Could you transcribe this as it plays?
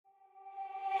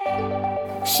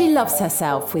She Loves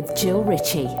Herself with Jill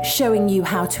Ritchie, showing you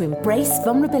how to embrace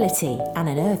vulnerability and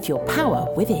unearth your power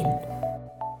within.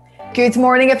 Good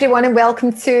morning, everyone, and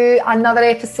welcome to another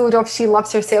episode of She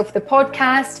Loves Herself, the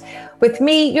podcast, with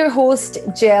me, your host,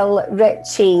 Jill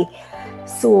Ritchie.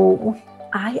 So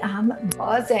I am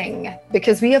buzzing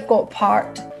because we have got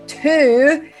part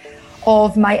 2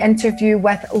 of my interview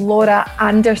with Laura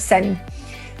Anderson.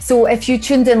 So if you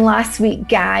tuned in last week,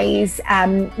 guys,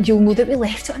 you'll know that we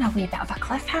left it on a wee bit of a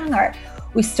cliffhanger.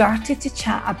 We started to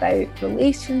chat about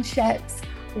relationships,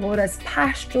 Laura's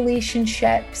past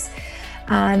relationships,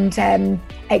 and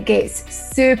it gets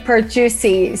super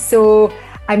juicy. So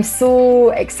I'm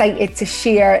so excited to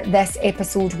share this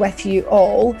episode with you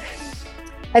all.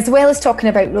 As well as talking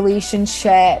about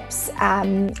relationships,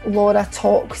 Laura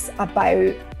talks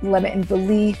about limiting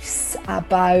beliefs,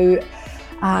 about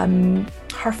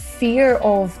her fear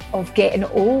of getting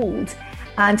old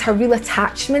and her real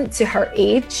attachment to her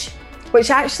age,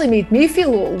 which actually made me feel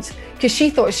old because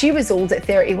she thought she was old at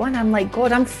 31. I'm like,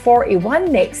 God, I'm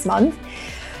 41 next month.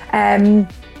 But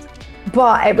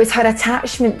it was her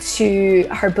attachment to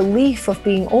her belief of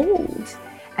being old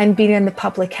and being in the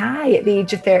public eye at the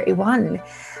age of 31.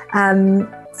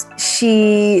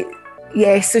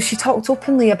 So she talked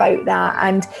openly about that,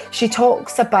 and she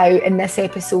talks about in this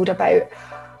episode about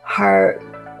her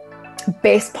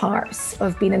best parts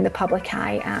of being in the public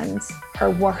eye and her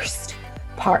worst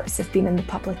parts of being in the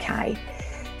public eye.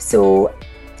 So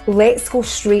let's go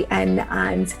straight in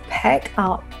and pick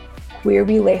up where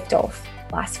we left off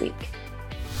last week.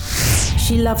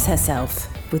 She Loves Herself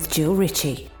with Jill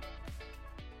Ritchie.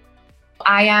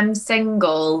 I am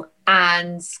single,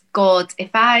 and God, if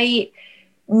I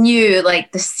knew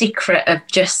like the secret of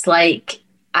just like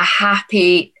a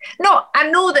happy,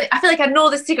 I feel like I know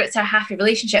the secret to a happy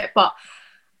relationship, but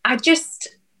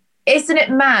isn't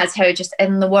it mad how just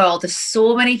in the world there's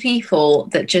so many people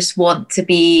that just want to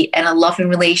be in a loving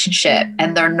relationship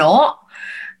and they're not.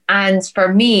 And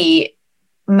for me,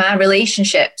 my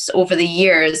relationships over the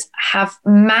years have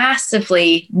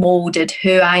massively molded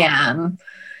who I am,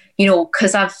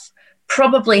 because I've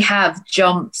probably have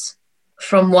jumped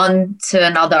from one to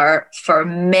another for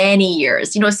many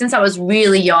years. Since I was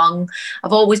really young,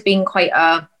 I've always been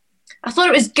I thought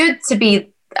it was good to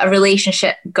be a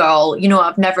relationship girl.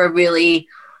 I've never really,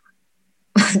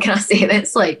 can I say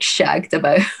this, like shagged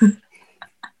about?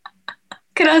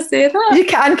 Can I say that? You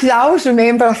can, because I always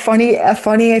remember a funny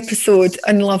episode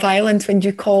on Love Island when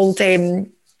you called,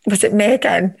 was it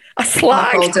Megan, a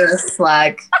slag? I called her a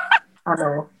slag. I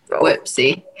know.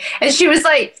 Whoopsie. And she was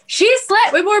like, she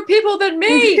slept with more people than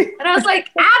me. And I was like,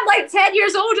 I'm like 10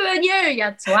 years older than you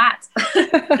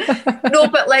twat. No,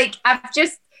 but like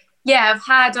I've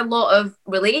had a lot of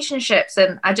relationships,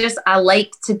 and I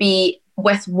like to be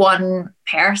with one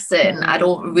person. I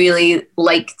don't really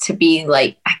like to be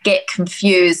like, I get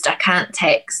confused, I can't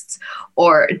text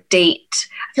or date.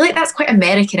 I feel like that's quite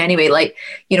American anyway, like,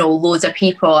 loads of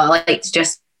people. I like to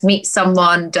just meet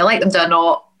someone, do I like them, do I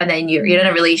not? And then you're in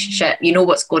a relationship, you know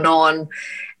what's going on.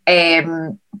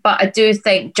 But I do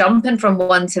think jumping from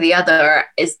one to the other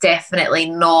is definitely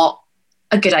not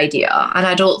a good idea. And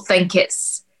I don't think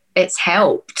it's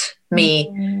helped me.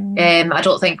 I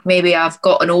don't think maybe I've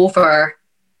gotten over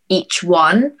each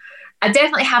one. I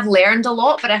definitely have learned a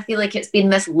lot, but I feel like it's been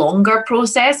this longer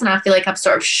process. And I feel like I've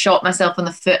sort of shot myself in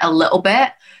the foot a little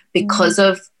bit because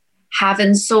of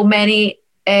having so many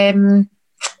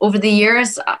over the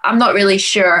years. I'm not really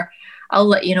sure. I'll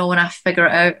let you know when I figure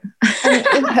it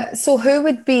out. So who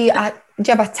would be, do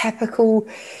you have a typical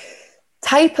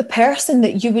type of person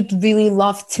that you would really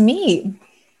love to meet?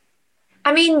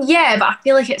 I mean, yeah, but I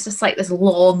feel like it's just like this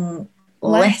long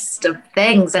list of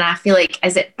things. And I feel like,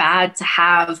 is it bad to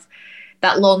have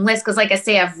that long list? Because like I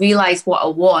say, I've realised what I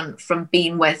want from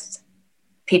being with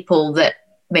people that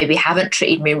maybe haven't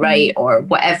treated me right or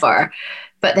whatever.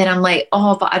 But then I'm like,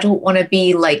 but I don't want to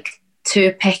be like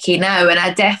too picky now. And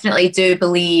I definitely do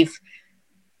believe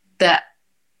that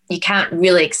you can't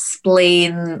really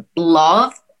explain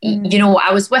love. I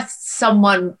was with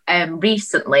someone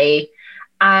recently,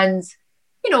 and,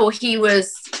 he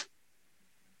was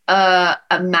a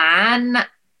man,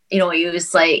 he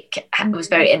was like, was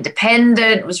very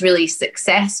independent, was really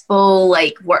successful,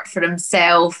 like worked for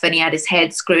himself, and he had his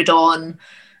head screwed on.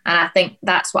 And I think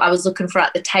that's what I was looking for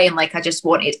at the time. Like, I just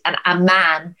wanted a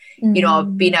man.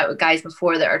 I've been out with guys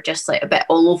before that are just like a bit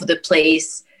all over the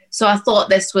place. So I thought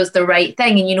this was the right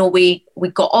thing. And, we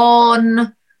got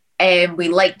on, and we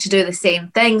liked to do the same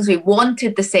things. We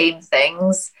wanted the same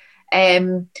things.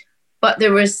 But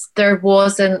there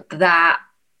wasn't that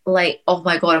like, oh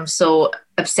my God, I'm so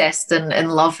obsessed and in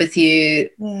love with you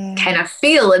kind of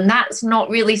feel. And that's not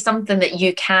really something that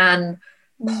you can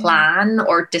plan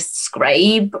or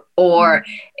describe or,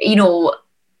 you know,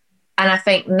 and I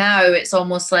think now it's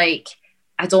almost like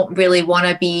I don't really want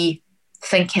to be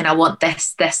thinking I want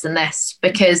this, this and this,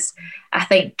 because I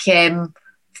think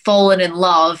falling in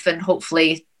love and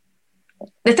hopefully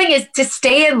the thing is to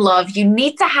stay in love, you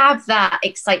need to have that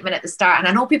excitement at the start. And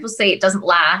I know people say it doesn't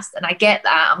last, and I get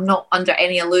that. I'm not under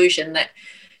any illusion that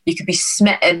you could be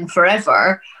smitten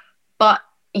forever, but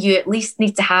you at least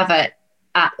need to have it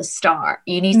at the start.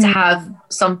 You need to have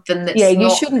something that's you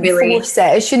not shouldn't really force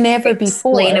it. It should never be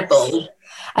explainable.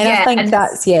 And I think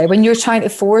that's when you're trying to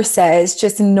force it, it's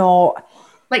just not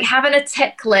like having a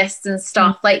tick list and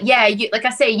stuff. Like you like I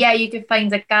say, you could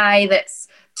find a guy that's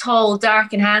tall,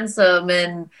 dark and handsome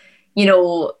and, you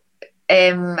know,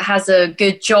 has a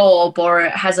good job or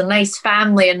has a nice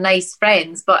family and nice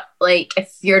friends, but like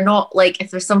if you're not, like if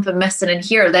there's something missing in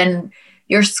here, then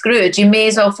you're screwed. You may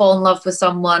as well fall in love with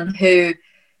someone who,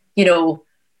 you know,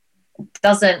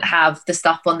 doesn't have the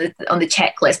stuff on the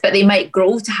checklist, but they might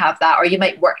grow to have that, or you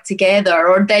might work together,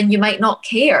 or then you might not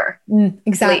care.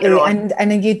 Exactly.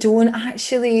 And you don't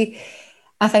actually,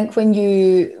 I think when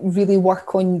you really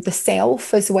work on the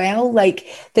self as well, like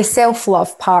the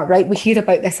self-love part, right? We hear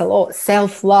about this a lot,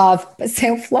 self-love, but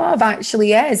self-love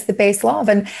actually is the best love.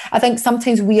 And I think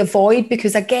sometimes we avoid,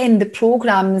 because again, the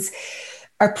programs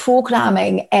are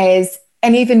programming is,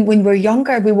 and even when we're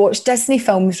younger, we watch Disney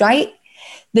films, right?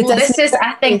 This is,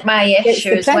 I think, my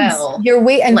issue as well. You're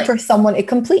waiting for someone to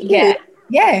complete you.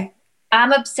 Yeah.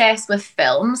 I'm obsessed with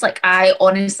films. Like I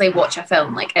honestly watch a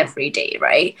film like every day,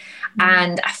 right?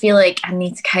 And I feel like I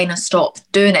need to kind of stop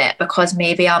doing it, because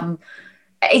maybe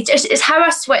it's how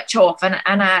I switch off, and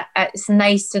it's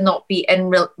nice to not be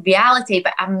in reality,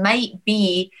 but I might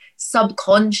be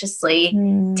subconsciously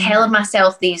telling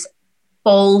myself these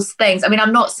false things. I mean,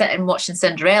 I'm not sitting watching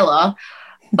Cinderella,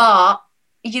 but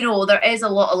you know, there is a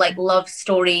lot of like love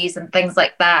stories and things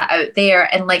like that out there.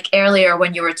 And like earlier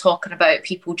when you were talking about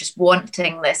people just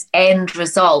wanting this end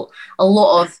result, a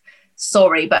lot of,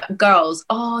 sorry, but girls,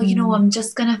 you know, I'm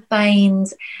just going to find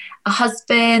a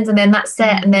husband and then that's it.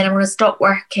 And then I'm going to stop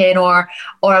working, or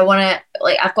I want to,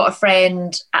 like, I've got a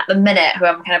friend at the minute who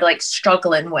I'm kind of like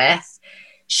struggling with.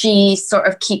 She sort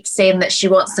of keeps saying that she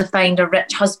wants to find a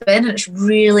rich husband, and it's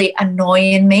really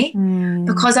annoying me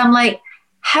because I'm like,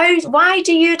 why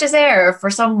do you deserve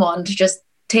for someone to just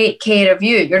take care of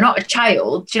you? You're not a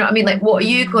child. Do you know what I mean? Like, what are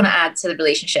you going to add to the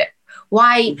relationship?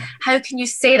 Why? How can you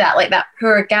say that? Like that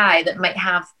poor guy that might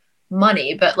have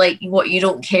money, but like what, you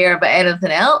don't care about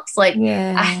anything else? Like,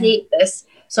 I hate this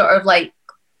sort of like,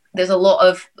 there's a lot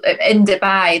of, in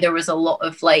Dubai, there was a lot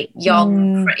of like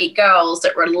young, pretty girls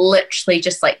that were literally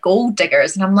just like gold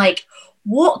diggers. And I'm like,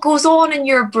 what goes on in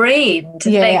your brain to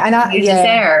think you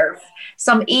deserve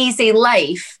some easy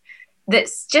life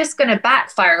that's just going to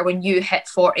backfire when you hit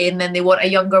 40 and then they want a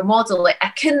younger model? Like, I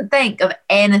couldn't think of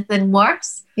anything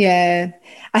worse. Yeah,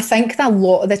 I think that a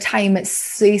lot of the time it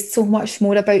says so much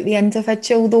more about the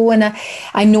individual though. And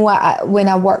I know when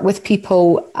I work with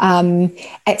people,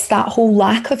 it's that whole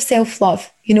lack of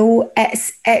self-love. You know,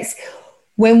 it's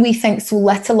when we think so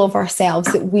little of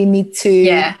ourselves that we need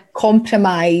to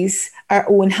compromise our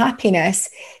own happiness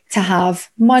to have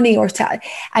money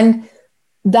and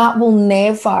that will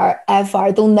never,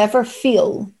 ever, they'll never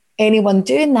feel, anyone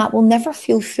doing that will never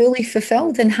feel fully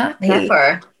fulfilled and happy.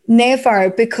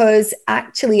 Never, because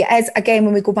actually, as again,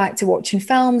 when we go back to watching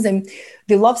films and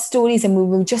the love stories and we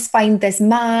will just find this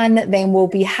man, then we'll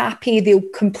be happy, they'll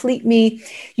complete me.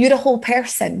 You're a whole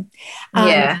person.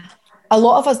 And a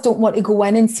lot of us don't want to go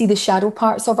in and see the shadow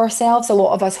parts of ourselves. A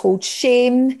lot of us hold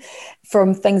shame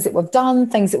from things that we've done,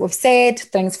 things that we've said,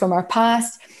 things from our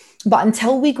past. But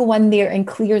until we go in there and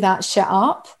clear that shit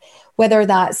up, whether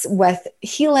that's with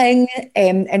healing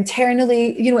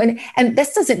internally, you know, and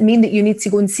this doesn't mean that you need to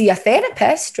go and see a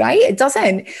therapist, right? It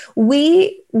doesn't.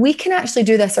 We can actually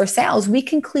do this ourselves. We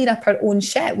can clean up our own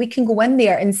shit. We can go in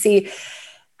there and say,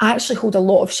 I actually hold a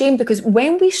lot of shame, because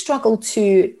when we struggle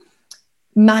to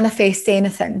manifest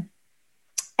anything,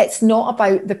 it's not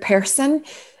about the person.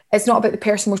 It's not about the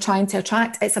person we're trying to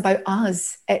attract. It's about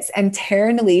us. It's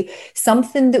internally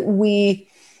something that we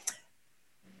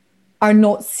are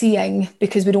not seeing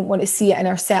because we don't want to see it in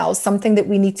ourselves, something that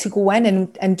we need to go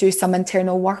in and do some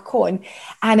internal work on.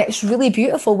 And it's really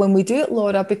beautiful when we do it,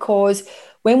 Laura, because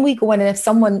when we go in and if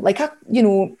someone like, you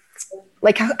know,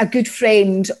 like a good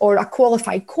friend or a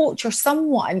qualified coach or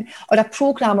someone or a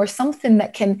program or something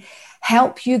that can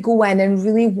help you go in and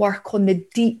really work on the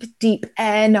deep, deep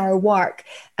inner work.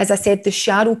 As I said, the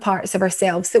shadow parts of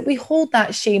ourselves that we hold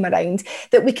that shame around,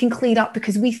 that we can clear up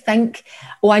because we think,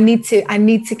 oh, I need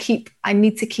to keep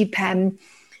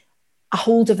a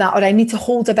hold of that, or I need to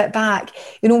hold a bit back.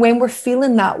 You know, when we're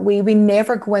feeling that way, we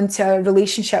never go into a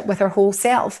relationship with our whole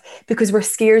self because we're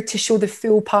scared to show the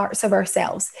full parts of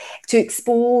ourselves, to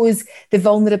expose the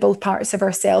vulnerable parts of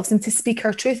ourselves and to speak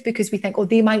our truth because we think, oh,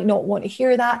 they might not want to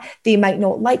hear that. They might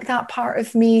not like that part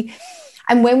of me.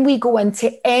 And when we go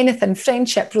into anything,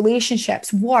 friendship,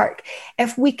 relationships, work,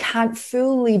 if we can't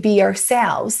fully be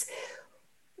ourselves,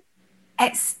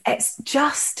 it's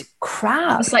just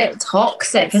crap. It's like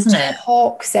toxic, isn't it?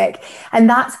 Toxic.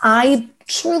 And I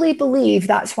truly believe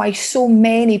that's why so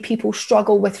many people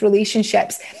struggle with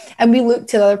relationships. And we look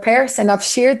to the other person. I've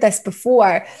shared this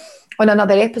before on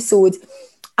another episode.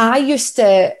 I used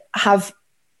to have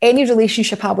any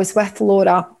relationship I was with,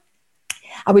 Laura,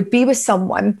 I would be with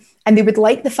someone and they would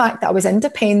like the fact that I was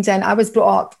independent. I was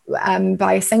brought up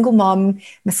by a single mum.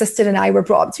 My sister and I were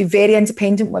brought up to be very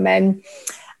independent women.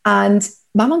 And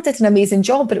my mum did an amazing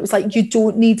job, but it was like, you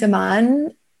don't need a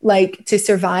man like to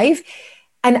survive.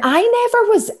 And I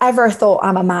never was ever thought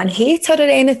I'm a man hater or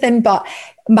anything, but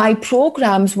my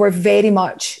programs were very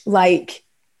much like,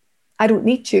 I don't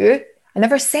need you. I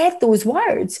never said those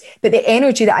words, but the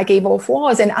energy that I gave off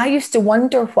was. And I used to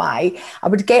wonder why I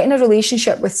would get in a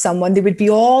relationship with someone, they would be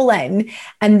all in,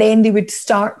 and then they would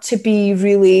start to be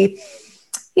really,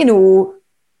 you know,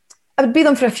 I would be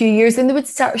them for a few years, then they would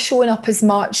start showing up as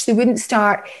much. They wouldn't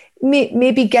start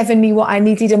maybe giving me what I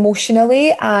needed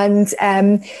emotionally. And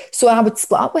so I would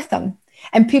split up with them.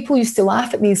 And people used to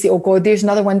laugh at me and say, oh God, there's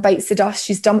another one bites the dust.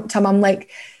 She's dumped him. I'm like,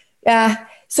 yeah.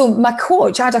 So my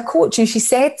coach, I had a coach and she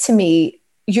said to me,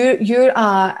 you're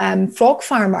a frog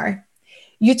farmer.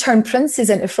 You turn princes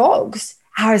into frogs.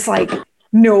 I was like,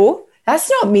 no,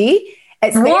 that's not me.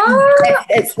 It's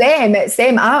them. It's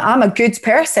them. I'm a good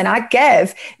person. I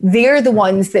give. They're the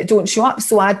ones that don't show up.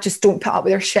 So I just don't put up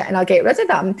with their shit and I'll get rid of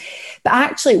them. But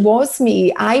actually it was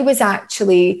me.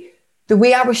 The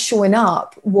way I was showing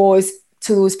up was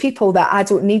to those people that I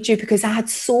don't need you, because I had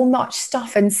so much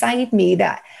stuff inside me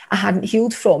that I hadn't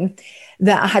healed from,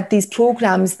 that I had these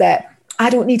programs that I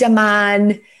don't need a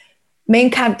man. Men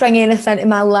can't bring anything to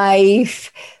my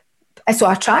life. So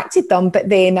I attracted them, but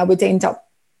then I would end up,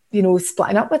 you know,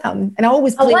 splitting up with them. And I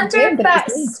always blamed them, but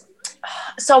it was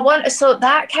me. So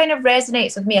that kind of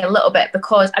resonates with me a little bit,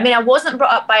 because I mean, I wasn't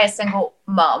brought up by a single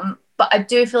mum, but I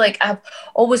do feel like I've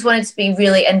always wanted to be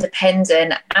really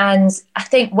independent. And I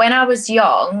think when I was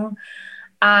young,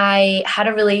 I had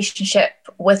a relationship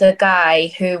with a guy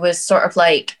who was sort of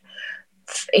like,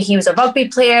 he was a rugby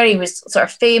player, he was sort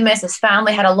of famous, his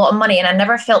family had a lot of money, and I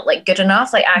never felt like good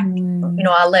enough. Like I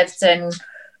lived in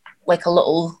like a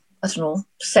little, I don't know,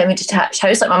 semi-detached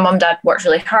house. Like my mum and dad worked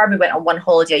really hard. We went on one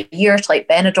holiday a year to like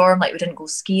Benidorm. Like we didn't go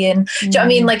skiing. Do you know what I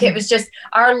mean? Like it was just,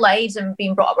 our lives and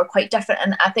being brought up were quite different.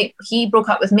 And I think he broke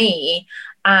up with me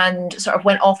and sort of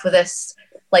went off with this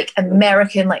like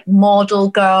American like model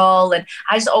girl. And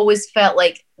I just always felt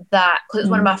like that, because it was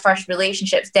one of my first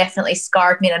relationships, definitely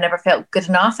scarred me, and I never felt good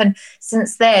enough. And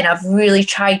since then I've really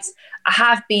tried, I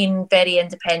have been very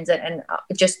independent. And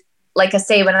just like I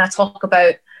say, when I talk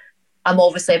about, I'm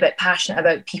obviously a bit passionate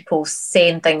about people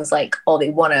saying things like, oh, they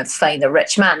want to find a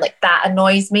rich man. Like that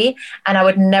annoys me. And I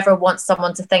would never want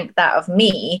someone to think that of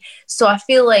me. So I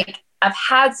feel like I've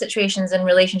had situations in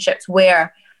relationships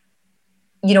where,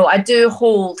 you know, I do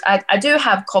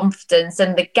have confidence,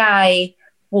 and the guy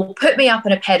will put me up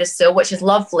on a pedestal, which is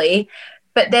lovely.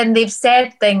 But then they've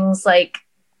said things like,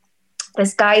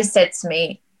 this guy said to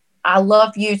me, I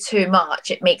love you too much.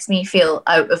 It makes me feel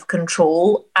out of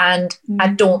control, and I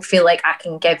don't feel like I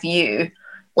can give you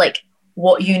like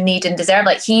what you need and deserve.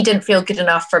 Like he didn't feel good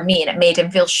enough for me, and it made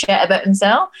him feel shit about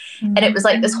himself. And it was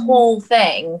like this whole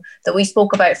thing that we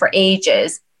spoke about for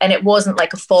ages, and it wasn't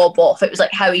like a fob off. It was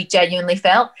like how he genuinely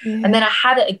felt. And then I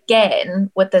had it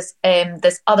again with this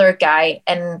other guy,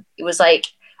 and it was like,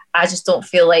 I just don't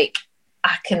feel like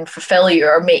I can fulfill you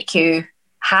or make you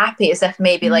happy, as if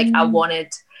maybe like I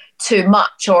wanted too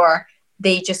much, or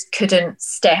they just couldn't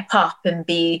step up and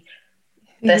be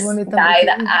this guy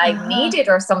that I needed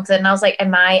or something. And I was like,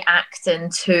 am I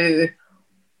acting too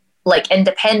like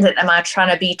independent? Am I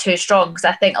trying to be too strong? Because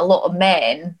I think a lot of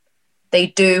men, they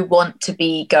do want to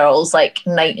be girls like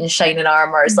knight in shining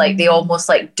armors. Like they almost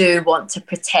like do want to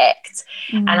protect.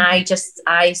 And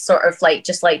I sort of like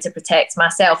just like to protect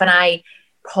myself, and I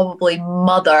probably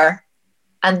mother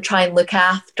and try and look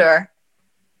after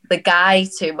the guy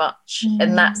too much,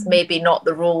 and that's maybe not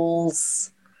the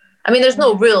rules. I mean, there's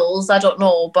no rules, I don't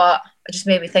know, but it just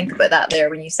made me think about that there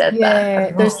when you said that.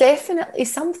 Yeah, there's definitely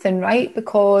something, right?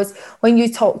 Because when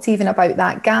you talked even about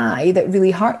that guy that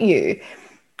really hurt you,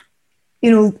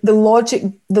 you know, the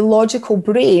logical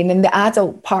brain and the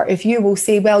adult part of you will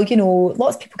say, well, you know,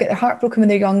 lots of people get their heart broken when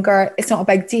they're younger. It's not a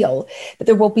big deal. But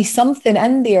there will be something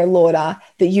in there, Laura,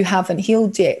 that you haven't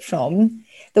healed yet from.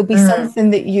 There'll be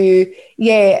something that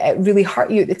it really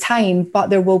hurt you at the time, but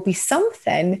there will be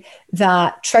something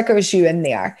that triggers you in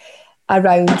there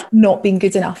around not being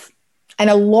good enough. And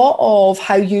a lot of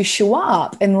how you show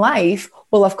up in life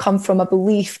will have come from a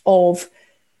belief of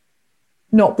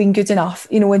not being good enough.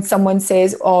 You know, when someone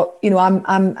says, oh, you know,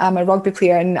 I'm a rugby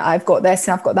player and I've got this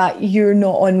and I've got that, you're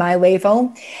not on my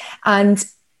level. And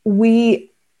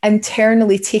we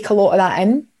internally take a lot of that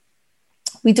in.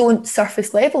 We don't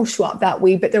surface level show up that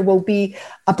way, but there will be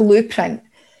a blueprint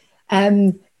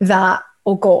that,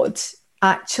 oh God,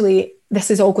 actually,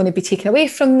 this is all going to be taken away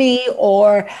from me,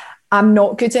 or I'm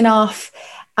not good enough.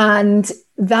 And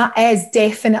that is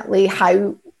definitely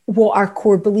what our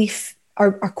core beliefs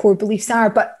are.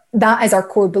 But that is our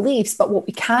core beliefs. But what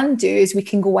we can do is we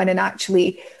can go in and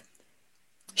actually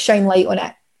shine light on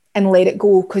it and let it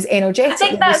go, because energetically, I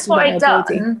think that's what I've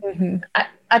done.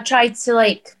 I tried to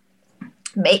like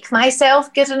make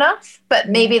myself good enough, but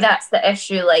maybe that's the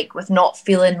issue, like with not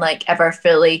feeling like ever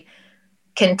fully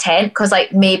content, because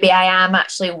like maybe I am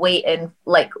actually waiting,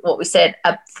 like what we said,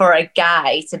 for a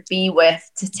guy to be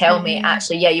with to tell me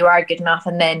actually, yeah, you are good enough,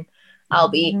 and then I'll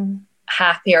be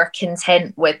happy or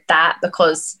content with that,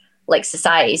 because like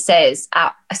society says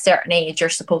at a certain age you're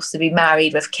supposed to be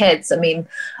married with kids. I mean,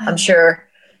 I'm sure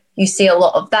you see a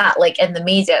lot of that, like in the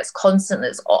media. It's constant.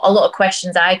 It's a lot of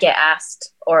questions I get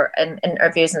asked or in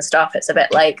interviews and stuff. It's a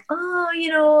bit like, oh, you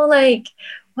know, like,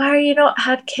 why are you not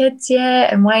had kids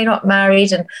yet, and why are you not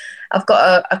married? And I've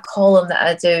got a column that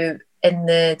I do in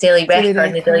the Daily Record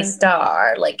and the Daily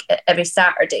Star, like every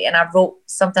Saturday, and I wrote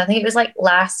something, I think it was like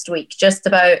last week, just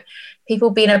about people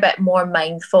being a bit more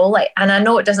mindful. Like, and I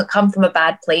know it doesn't come from a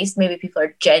bad place. Maybe people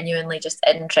are genuinely just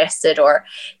interested, or,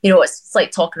 you know, it's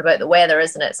like talking about the weather,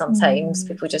 isn't it? Sometimes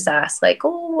people just ask like,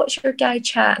 oh, what's your guy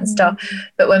chat and stuff.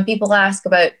 But when people ask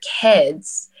about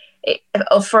kids,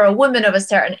 for a woman of a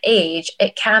certain age,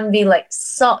 it can be like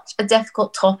such a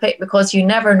difficult topic, because you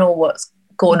never know what's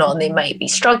going on. They might be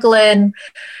struggling.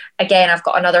 Again, I've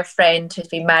got another friend who's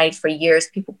been married for years.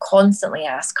 People constantly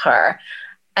ask her,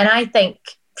 and I think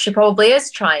she probably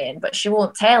is trying, but she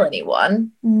won't tell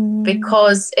anyone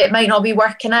because it might not be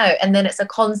working out. And then it's a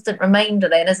constant reminder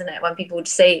then, isn't it, when people would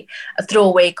say a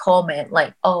throwaway comment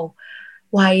like, oh,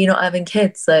 why are you not having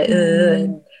kids? Like,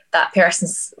 and that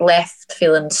person's left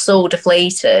feeling so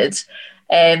deflated.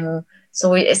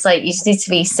 So it's like you just need to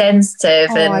be sensitive.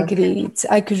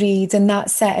 Agreed. And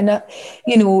that's setting up,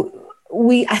 you know,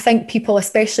 I think people,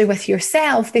 especially with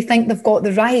yourself, they think they've got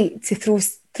the right to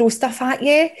throw stuff at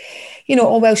you. You know,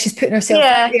 oh well, she's putting herself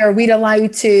out there. We're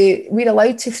allowed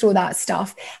to throw that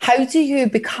stuff. How do you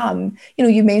become, you know,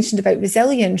 you mentioned about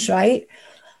resilience, right?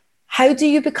 How do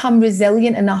you become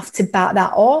resilient enough to bat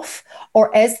that off?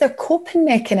 Or is there coping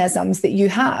mechanisms that you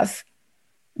have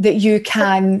that you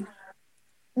can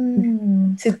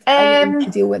to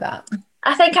deal with that?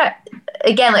 I think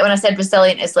again, like when I said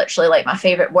resilient is literally like my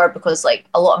favorite word, because like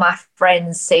a lot of my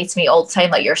friends say to me all the time,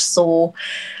 like, you're so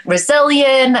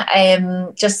resilient,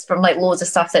 just from like loads of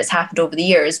stuff that's happened over the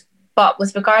years. But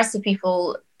with regards to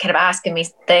people kind of asking me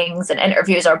things and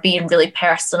interviews or being really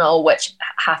personal, which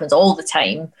happens all the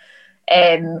time,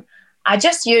 I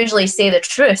just usually say the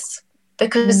truth,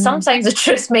 because sometimes the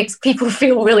truth makes people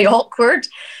feel really awkward,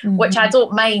 which I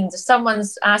don't mind. If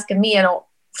someone's asking me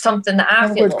something that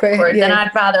I feel awkward, then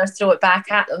I'd rather throw it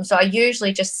back at them. So I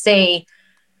usually just say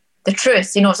the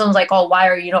truth. You know, if someone's like, oh, why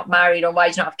are you not married, or why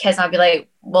do you not have kids? And I'd be like,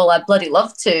 well, I'd bloody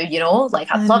love to, you know, like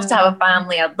I'd love to have a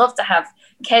family, I'd love to have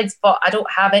kids, but I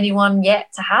don't have anyone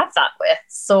yet to have that with.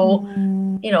 So,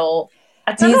 you know,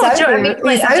 I don't know. Do you know what I mean?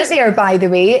 Like, he's out there, by the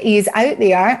way. He's out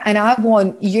there, and I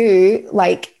want you,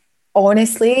 like,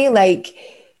 honestly, like,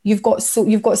 you've got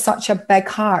such a big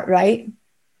heart, right?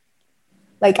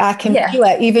 Like, I can feel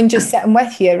it, even just sitting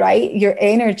with you, right? Your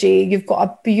energy, you've got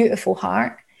a beautiful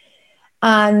heart.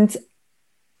 And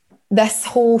this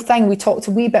whole thing, we talked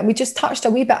a wee bit, we just touched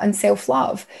a wee bit on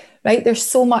self-love, right? There's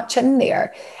so much in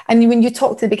there. And when you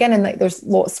talked at the beginning, like, there's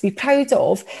lots to be proud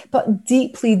of, but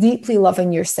deeply, deeply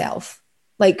loving yourself.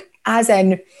 Like, as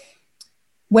in,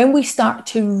 when we start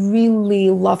to really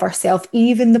love ourselves,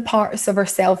 even the parts of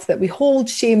ourselves that we hold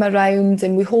shame around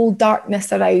and we hold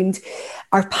darkness around,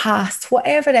 our past,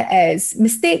 whatever it is,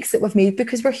 mistakes that we've made,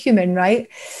 because we're human, right?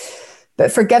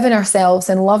 But forgiving ourselves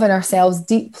and loving ourselves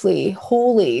deeply,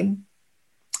 wholly,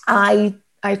 I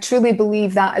truly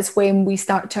believe that is when we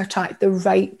start to attract the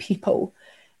right people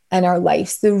in our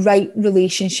lives, the right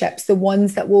relationships, the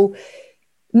ones that will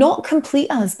not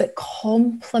complete us, but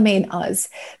complement us,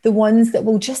 the ones that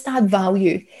will just add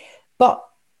value. But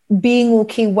being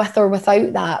okay with or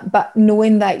without that, but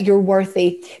knowing that you're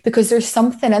worthy, because there's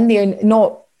something in there,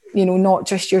 not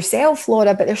just yourself,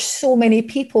 Laura, but there's so many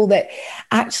people that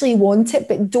actually want it,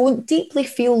 but don't deeply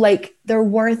feel like they're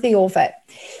worthy of it.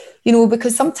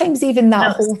 Because sometimes even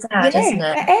that whole sad, isn't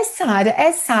it? It is sad. It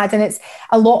is sad. And it's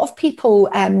a lot of people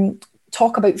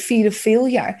talk about fear of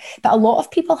failure, but a lot of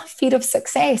people have fear of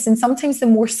success. And sometimes the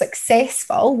more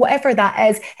successful, whatever that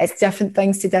is, it's different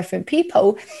things to different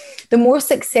people. The more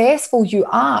successful you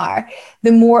are,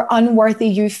 the more unworthy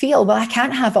you feel. Well, I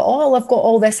can't have it all. I've got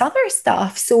all this other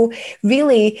stuff. So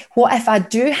really, what if I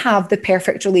do have the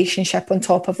perfect relationship on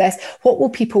top of this? What will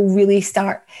people really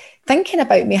start thinking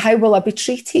about me? How will I be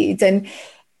treated? And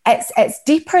it's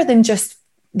deeper than just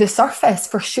the surface,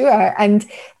 for sure. And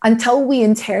until we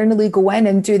internally go in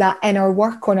and do that inner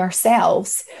work on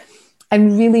ourselves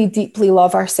and really deeply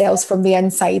love ourselves from the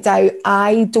inside out,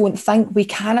 I don't think we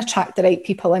can attract the right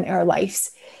people into our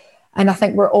lives. And I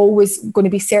think we're always going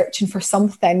to be searching for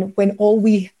something when all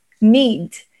we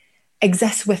need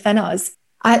exists within us.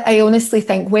 I honestly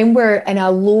think when we're in a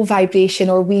low vibration,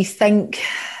 or we think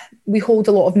we hold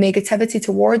a lot of negativity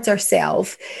towards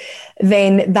ourselves,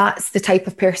 then that's the type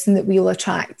of person that we will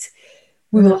attract.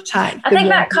 We will attract. I think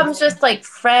that comes with like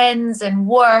friends and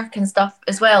work and stuff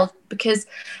as well, because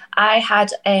I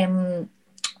had I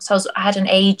had an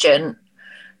agent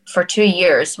for 2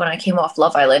 years when I came off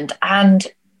Love Island, and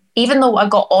even though I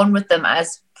got on with them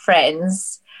as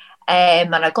friends,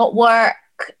 and I got work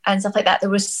and stuff like that, there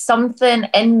was something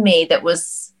in me that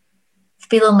was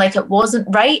feeling like it wasn't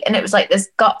right, and it was like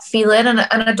this gut feeling, and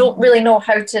I don't really know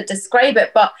how to describe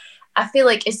it, but I feel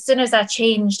like as soon as I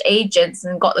changed agents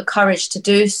and got the courage to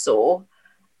do so,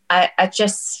 I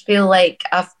just feel like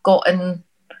I've gotten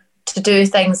to do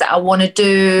things that I want to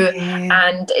do,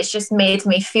 and it's just made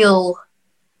me feel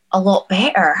a lot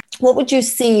better. What would you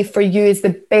say for you is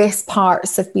the best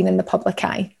parts of being in the public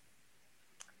eye?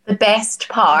 The best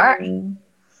part?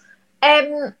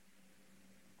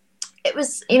 It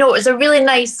was a really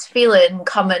nice feeling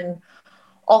coming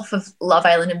off of Love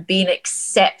Island and being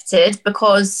accepted,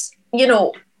 because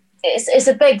it's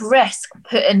a big risk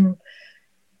putting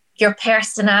your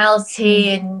personality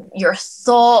and your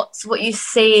thoughts, what you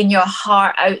say in your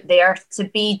heart out there to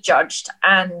be judged.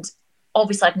 And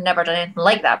obviously I'd never done anything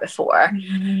like that before.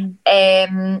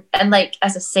 And like,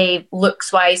 as I say,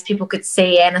 looks wise, people could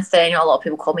say anything. A lot of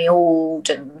people call me old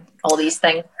and all these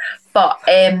things, but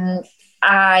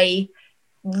I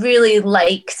really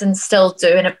liked and still do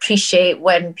and appreciate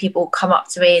when people come up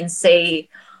to me and say,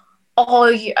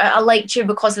 oh, I liked you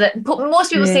because of it.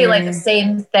 Most people say like the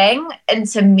same thing, and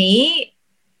to me,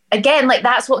 again, like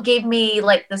that's what gave me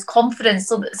like this confidence.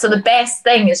 So the best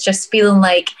thing is just feeling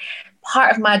like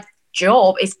part of my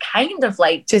job is kind of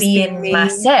like just being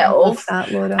myself,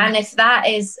 and if that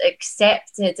is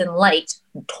accepted and liked,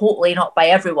 totally not by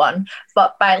everyone,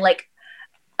 but by like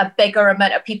a bigger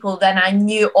amount of people than I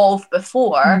knew of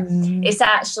before, it's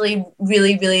actually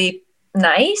really, really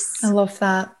nice. I love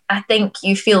that. I think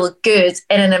you feel good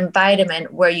in an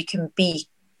environment where you can be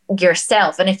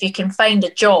yourself, and if you can find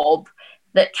a job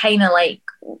that kind of like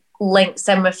links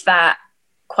in with that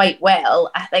quite well,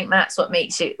 I think that's what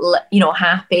makes you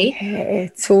happy. Yeah,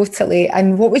 totally.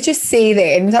 And what would you say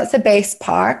then? That's the best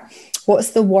part.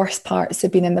 What's the worst parts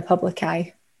of being in the public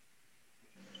eye?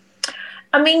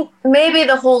 I mean, maybe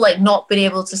the whole like not being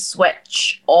able to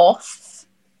switch off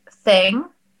thing.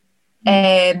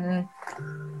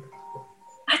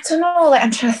 I don't know, like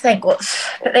I'm trying to think but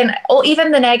then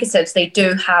even the negatives, they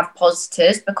do have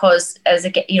positives, because as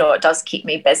it does keep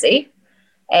me busy.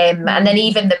 And then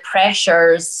even the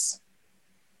pressures,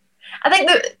 I think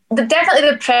definitely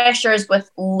the pressures with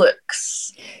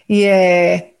looks.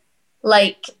 Yeah.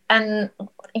 Like, and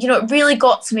it really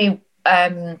got to me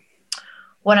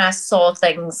when I saw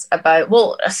things about,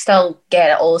 well, I still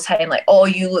get it all the time, like, oh,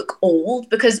 you look old,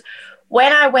 because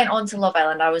when I went on to Love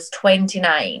Island, I was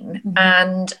 29,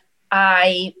 and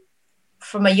I,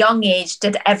 from a young age,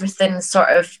 did everything sort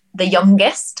of the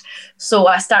youngest. So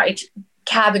I started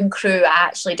cabin crew. I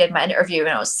actually did my interview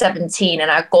when I was 17,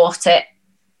 and I got it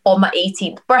on my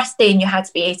 18th birthday, and you had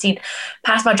to be 18.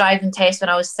 Passed my driving test when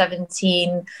I was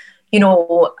 17. You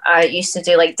know, I used to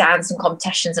do like dancing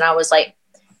competitions, and I was like,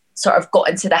 sort of got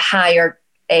into the higher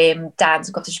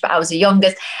dancing competition, but I was the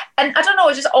youngest. And I don't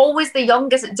know, just always the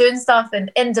youngest at doing stuff.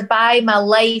 And in Dubai, my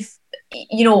life,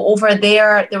 you know, over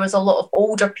there was a lot of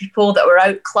older people that were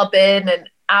out clubbing, and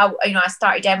I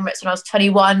started Emirates when I was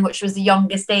 21, which was the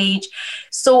youngest age.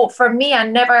 So for me, I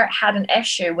never had an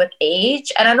issue with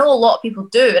age. And I know a lot of people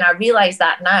do, and I realise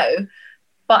that now,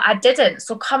 but I didn't.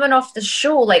 So coming off the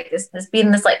show, like there's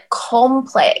been this like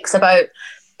complex about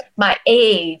my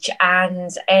age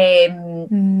and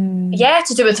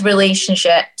to do with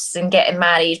relationships and getting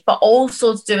married, but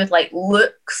also to do with like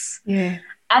looks. Yeah.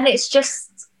 And it's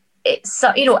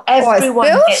you know,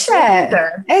 everyone gets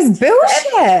older. It's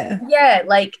bullshit. Yeah,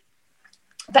 like,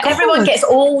 but God. Everyone gets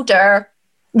older.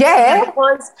 Yeah.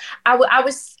 Because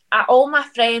all my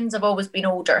friends have always been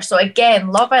older. So again,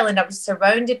 Love Island, I was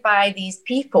surrounded by these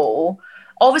people.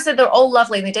 Obviously, they're all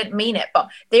lovely and they didn't mean it,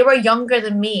 but they were younger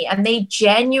than me, and they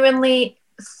genuinely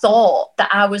thought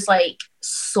that I was like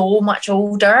so much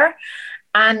older.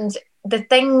 And the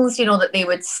things, you know, that they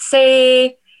would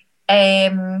say,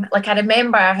 like I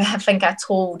remember, I think I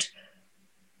told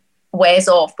Wes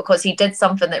off because he did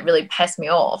something that really pissed me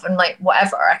off, and like,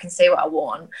 whatever, I can say what I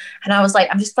want. And I was like,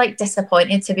 I'm just like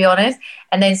disappointed, to be honest.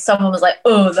 And then someone was like,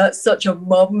 oh, that's such a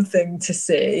mum thing to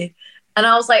say. And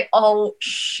I was like, oh,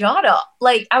 shut up.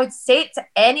 Like, I would say it to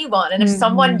anyone. And if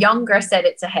someone younger said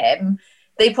it to him,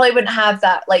 they probably wouldn't have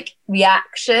that like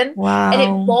reaction. Wow. And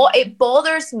it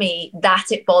bothers me that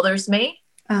it bothers me,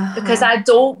 because I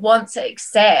don't want to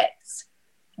accept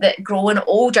that growing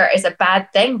older is a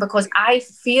bad thing, because I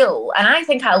feel, and I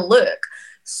think I look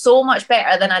so much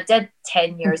better than I did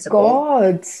 10 years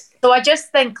ago. So I just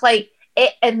think like,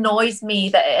 it annoys me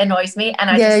that it annoys me.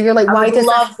 And you're like, why does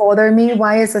this bother me?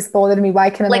 Why is this bothering me? Why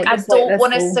can I like, I don't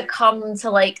want to succumb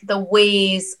to like the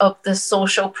ways of the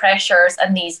social pressures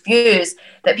and these views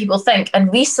that people think.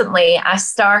 And recently I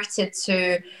started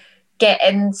to get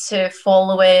into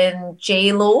following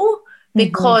J-Lo,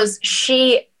 because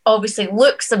she obviously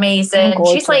looks amazing. Oh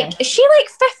God, she's like, is she like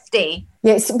 50?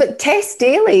 Yes, but Tess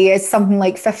Daly is something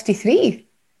like 53.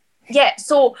 Yeah,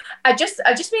 so I just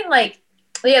mean like,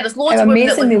 yeah, there's loads of women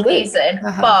that look amazing,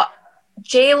 but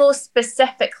J-Lo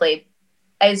specifically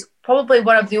is probably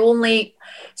one of the only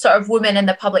sort of women in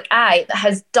the public eye that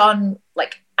has done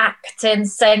like acting,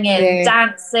 singing,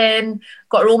 dancing,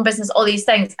 got her own business, all these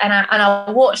things. And I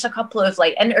watched a couple of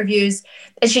like interviews,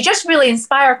 and she just really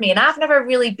inspired me. And I've never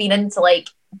really been into like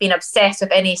being obsessed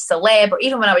with any celeb, or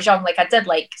even when I was young, like I did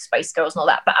like Spice Girls and all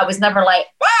that, but I was never like,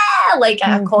 like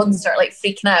at a concert, like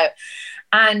freaking out.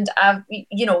 And I've,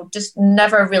 you know, just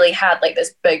never really had like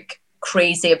this big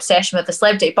crazy obsession with the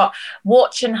celebrity. But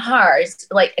watching hers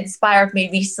like inspired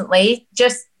me recently,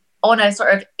 just on a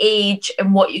sort of age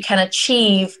and what you can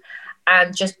achieve,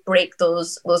 and just break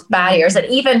those barriers. And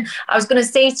even I was going to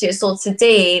say to you, so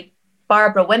today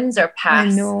Barbara Windsor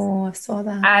passed. I know, I saw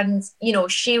that. And you know,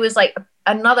 she was like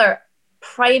another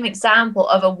prime example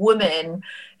of a woman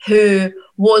who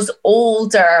was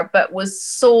older but was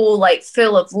so like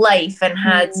full of life and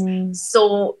had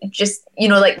so just, you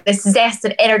know, like this zest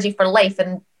and energy for life.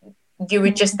 And you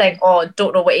would just think, oh,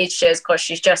 don't know what age she is, because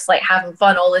she's just like having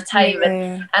fun all the time.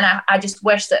 And I just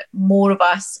wish that more of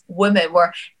us women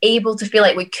were able to feel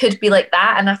like we could be like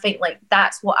that. And I think like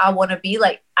that's what I want to be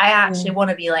like. I actually want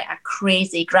to be like a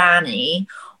crazy granny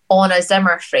on a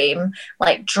Zimmer frame,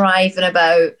 like driving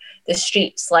about the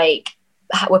streets like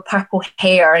with purple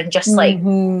hair and just like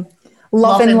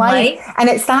loving life. And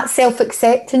it's that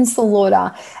self-acceptance,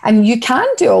 Laura, and you can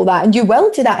do all that, and you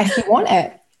will do that if you want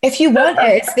it. If you want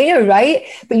it, it's there, right?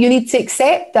 But you need to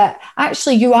accept that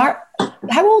actually you are,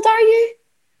 how old are you?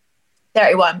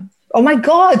 31. Oh my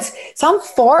God. So I'm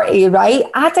 40, right?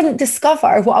 I didn't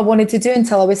discover what I wanted to do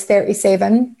until I was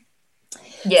 37.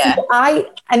 Yeah. So I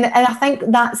think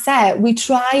that's it. We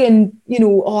try and, you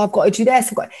know, oh, I've got to do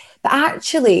this. But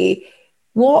actually,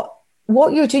 what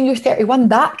you're doing, you're 31,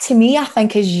 that to me, I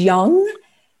think is young.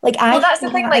 Like, well, that's the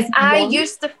thing. Like, I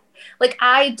used to, like,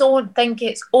 I don't think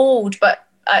it's old, but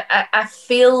I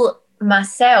feel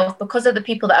myself, because of the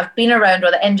people that I've been around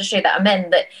or the industry that I'm in,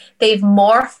 that they've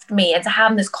morphed me into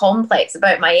having this complex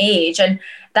about my age. And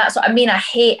that's what I mean. I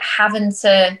hate having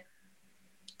to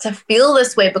feel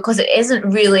this way, because it isn't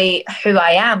really who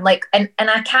I am. Like, and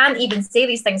I can't even say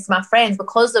these things to my friends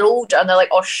because they're older and they're like,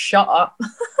 oh, shut up.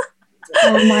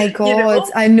 Oh my God, you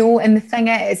know? I know. And the thing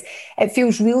is, it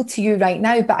feels real to you right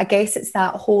now, but I guess it's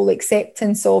that whole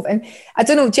acceptance of, and I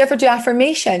don't know, do you ever do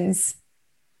affirmations?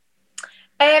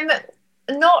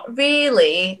 not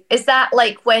really. Is that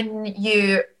like when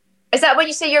you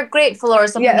say you're grateful or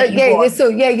something that you want?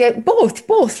 So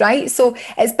both, right? So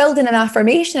it's building an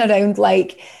affirmation around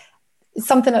like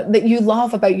something that you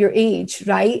love about your age,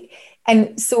 right?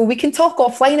 And so we can talk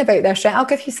offline about this, right? I'll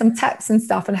give you some tips and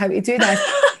stuff on how to do this.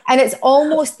 And it's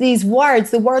almost these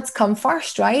words, the words come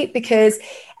first, right? Because,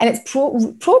 and it's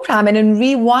programming and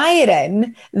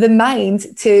rewiring the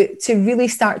mind to really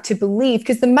start to believe,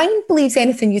 because the mind believes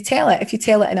anything you tell it if you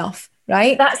tell it enough,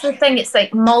 right? That's the thing. It's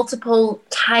like multiple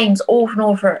times over and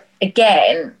over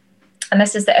again. And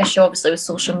this is the issue, obviously, with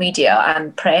social media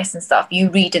and press and stuff. You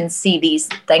read and see these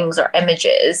things or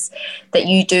images that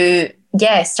you do,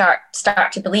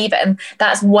 start to believe it. And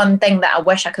that's one thing that I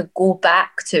wish I could go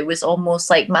back to, was almost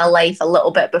like my life a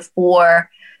little bit before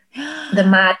the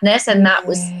madness. And that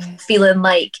was feeling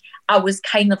like I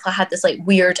had this like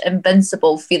weird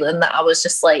invincible feeling that I was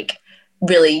just like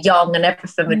really young and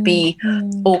everything would be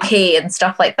okay and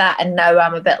stuff like that. And now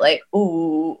I'm a bit like,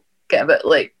 get a bit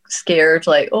like scared,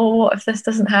 like, what if this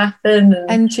doesn't happen?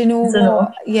 And you know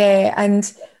what? Yeah, and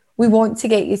we want to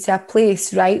get you to a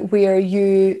place, right, where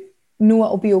you know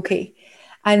it'll be okay.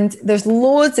 And there's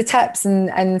loads of tips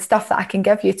and stuff that I can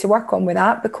give you to work on with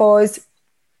that, because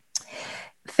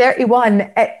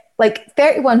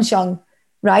 31's young,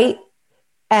 right?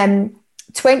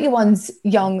 21's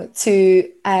young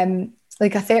to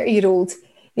like a 30-year-old,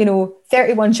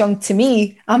 31's young to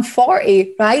me. I'm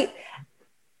 40, right?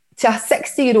 To a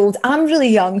 60-year-old, I'm really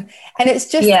young. And it's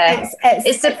just,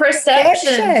 it's the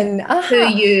perception who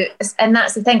you, and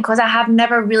that's the thing, because I have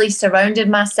never really surrounded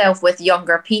myself with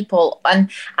younger people. And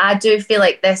I do feel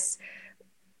like this,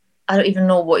 I don't even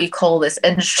know what you call this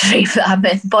industry that I'm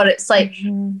in, but it's like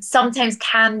sometimes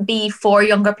can be for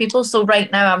younger people. So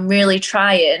right now I'm really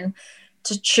trying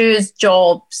to choose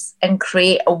jobs and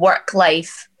create a work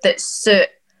life that suit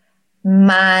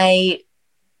my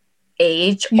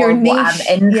age or what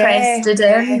I'm interested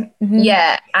in.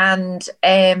 And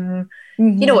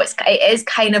it is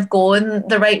kind of going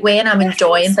the right way, and I'm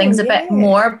enjoying things a bit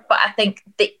more. But I think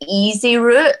the easy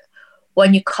route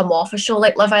when you come off a show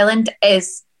like Love Island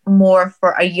is more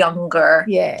for a younger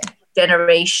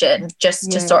generation,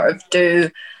 just to sort of do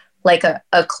like a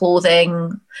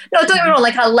clothing, don't get me wrong,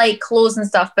 like I like clothes and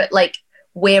stuff, but like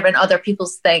wearing other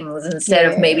people's things instead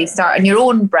of maybe starting your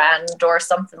own brand or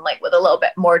something, like with a little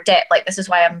bit more depth. Like this is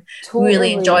why I'm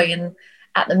really enjoying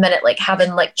at the minute, like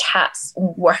having like chats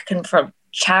working for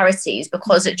charities,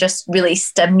 because it just really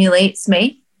stimulates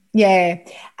me. Yeah.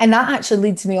 And that actually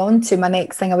leads me on to my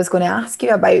next thing I was going to ask you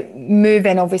about,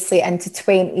 moving obviously into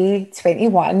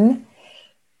 2021.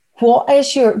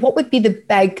 What would be the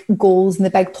big goals and the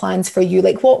big plans for you?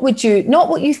 Like, what would you, not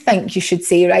what you think you should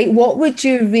say, right? What would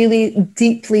you really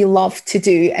deeply love to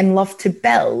do and love to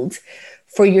build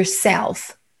for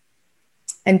yourself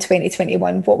in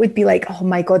 2021? What would be like, oh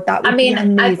my God, that would be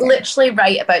amazing. I literally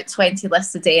write about 20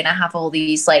 lists a day, and I have all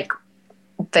these like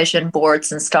vision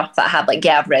boards and stuff that I have like,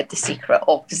 I've read The Secret,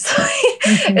 obviously,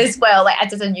 as well. Like I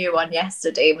did a new one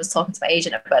yesterday and was talking to my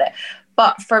agent about it.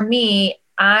 But for me,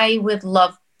 I would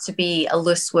love to be a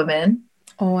loose woman.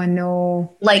 Oh, I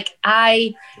know. Like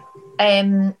I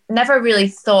never really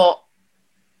thought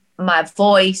my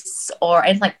voice or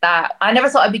anything like that. I never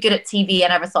thought I'd be good at TV. I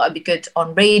never thought I'd be good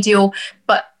on radio.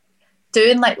 But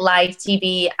doing like live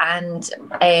TV,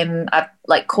 and I've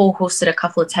like co-hosted a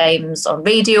couple of times on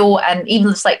radio, and even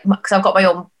just like, because I've got my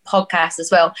own podcast as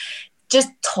well,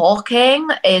 just talking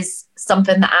is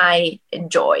something that I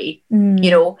enjoy,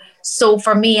 So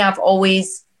for me, I've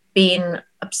always been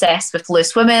obsessed with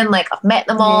loose women. Like I've met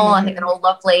them all. I think they're all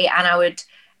lovely, and I would,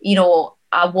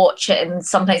 I watch it and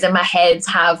sometimes in my head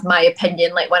have my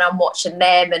opinion, like when I'm watching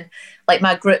them, and like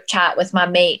my group chat with my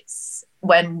mates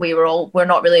when we're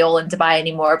not really all in Dubai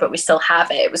anymore, but we still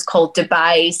have it. It was called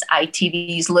Dubai's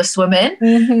ITV's Loose Women,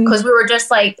 because we were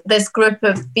just like this group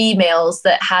of females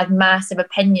that had massive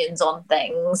opinions on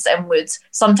things and would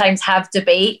sometimes have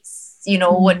debates,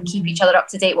 and keep each other up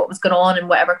to date what was going on in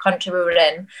whatever country we were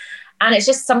in. And it's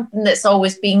just something that's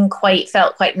always been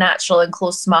felt quite natural and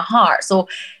close to my heart. So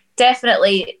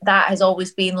definitely that has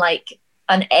always been like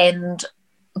an end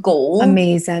goal.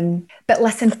 Amazing. But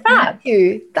listen,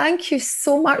 thank you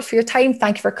so much for your time.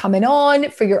 Thank you for coming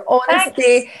on, for your honesty.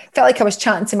 Thanks. Felt like I was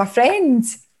chatting to my friend.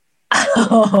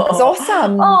 It was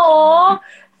awesome. Oh,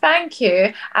 thank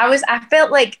you. I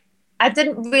felt like I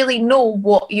didn't really know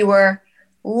what you were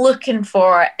looking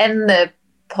for in the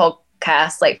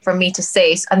podcast, like for me to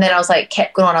say, and then I was like,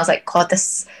 kept going on. I was like, God,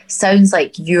 this sounds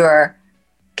like you're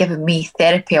giving me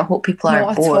therapy. I hope people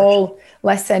aren't bored. Not at all.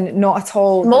 Listen, not at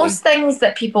all. Most things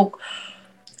that people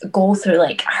go through,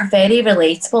 like, are very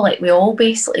relatable. Like, we all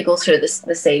basically go through the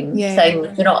same thing.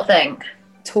 Do you not think?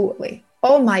 Totally.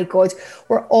 Oh my God,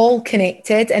 we're all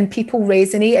connected and people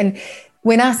resonate. And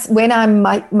when I'm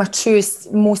my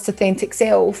truest, most authentic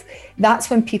self, that's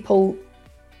when people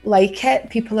like it.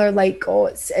 People are like, oh,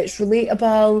 it's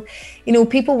relatable. You know,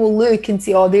 people will look and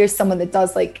say, oh, there's someone that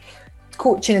does like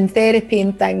coaching and therapy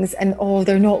and things, and oh,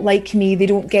 they're not like me, they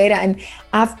don't get it. And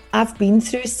I've been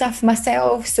through stuff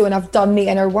myself, so, and I've done the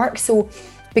inner work. So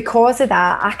because of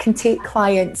that, I can take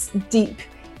clients deep,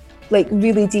 like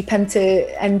really deep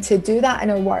into do that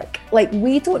inner work. Like,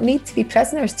 we don't need to be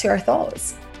prisoners to our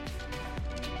thoughts.